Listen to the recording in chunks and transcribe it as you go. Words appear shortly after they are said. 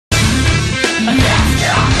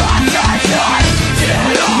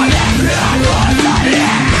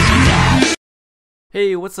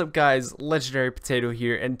Hey, what's up guys, Legendary Potato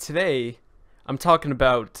here, and today I'm talking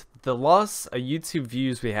about the loss of YouTube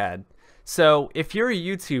views we had. So if you're a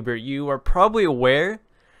YouTuber, you are probably aware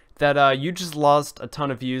that you just lost a ton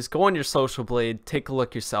of views. Go on your Social Blade, take a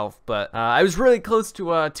look yourself, but I was really close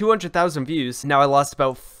to 200,000 views. Now I lost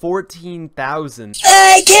about 14,000.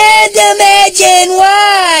 I can't imagine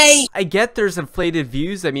why! I get there's inflated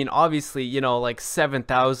views. I mean, obviously, you know, like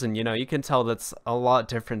 7,000, you know, you can tell that's a lot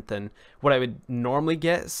different than what I would normally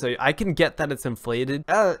get. So I can get that it's inflated.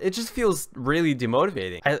 It just feels really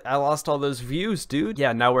demotivating. I lost all those views, dude.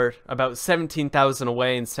 Yeah, now we're about 17,000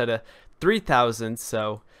 away instead of 3,000,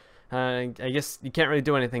 so I guess you can't really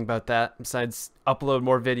do anything about that besides upload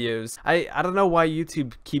more videos. I don't know why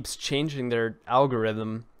YouTube keeps changing their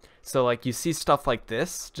algorithm. So like you see stuff like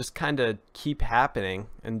this just kind of keep happening,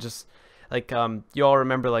 and just like you all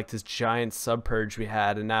remember like this giant sub purge we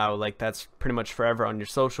had, and now like that's pretty much forever on your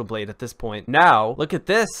Social Blade at this point. Now look at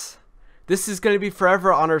this. This is going to be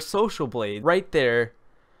forever on our Social Blade right there.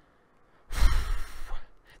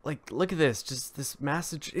 Like, look at this, just this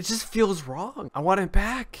massive, it just feels wrong. I want it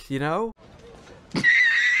back, you know?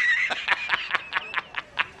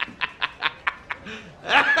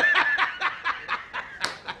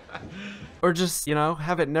 Or just, you know,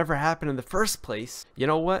 have it never happen in the first place. You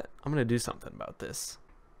know what? I'm gonna do something about this.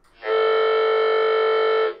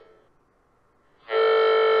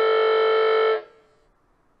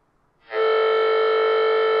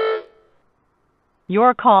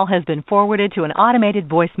 Your call has been forwarded to an automated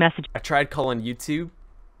voice message. I tried calling YouTube.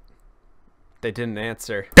 They didn't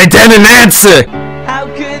answer. They didn't answer! How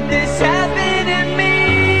could this happen to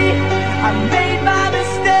me? I made my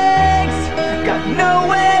mistakes, got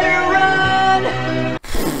nowhere to run.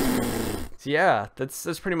 Yeah,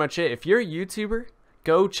 that's pretty much it. If you're a YouTuber,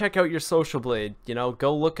 go check out your Social Blade. You know,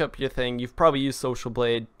 go look up your thing. You've probably used Social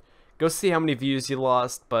Blade. Go see how many views you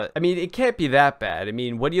lost. But, I mean, it can't be that bad. I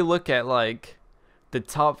mean, what do you look at, like the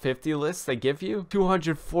top 50 lists they give you?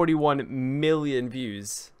 241 million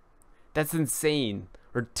views. That's insane.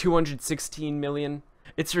 Or 216 million.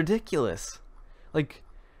 It's ridiculous. Like,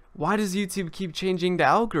 why does YouTube keep changing the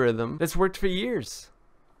algorithm that's worked for years?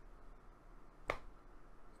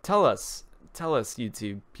 Tell us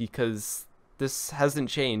YouTube, because this hasn't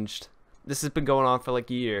changed. This has been going on for like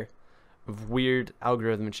a year of weird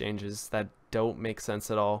algorithm changes that don't make sense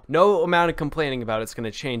at all. No amount of complaining about it's going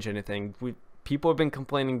to change anything. People have been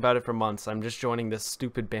complaining about it for months. I'm just joining this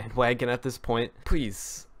stupid bandwagon at this point.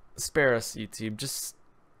 Please, spare us, YouTube. Just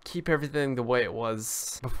keep everything the way it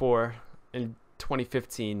was before in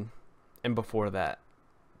 2015 and before that.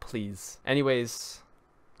 Please. Anyways,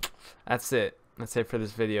 that's it. That's it for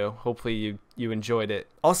this video. Hopefully you enjoyed it.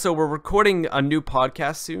 Also, we're recording a new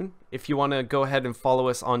podcast soon. If you want to go ahead and follow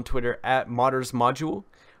us on Twitter at ModdersModule.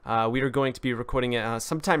 We are going to be recording it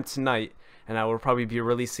sometime tonight, and I will probably be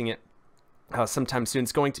releasing it sometime soon.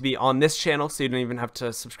 It's going to be on this channel, so you don't even have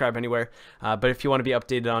to subscribe anywhere. But if you want to be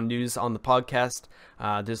updated on news on the podcast,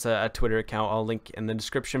 there's a Twitter account I'll link in the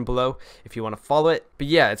description below if you want to follow it. But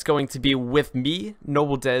yeah, it's going to be with me,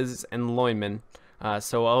 Noble Dez, and Loyman.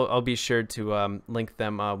 So I'll be sure to link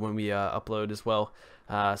them when we upload as well.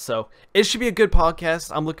 So it should be a good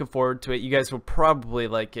podcast. I'm looking forward to it. You guys will probably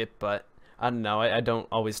like it, but I don't know. I don't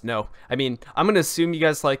always know. I mean, I'm going to assume you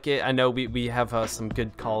guys like it. I know we have some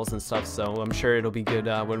good calls and stuff, so I'm sure it'll be good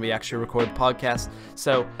when we actually record the podcast.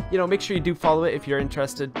 So, you know, make sure you do follow it if you're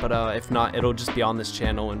interested. But if not, it'll just be on this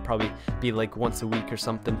channel and probably be like once a week or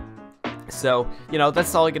something. So, you know,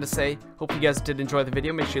 that's all I got to say. Hope you guys did enjoy the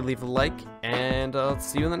video. Make sure you leave a like, and I'll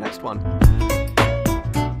see you in the next one.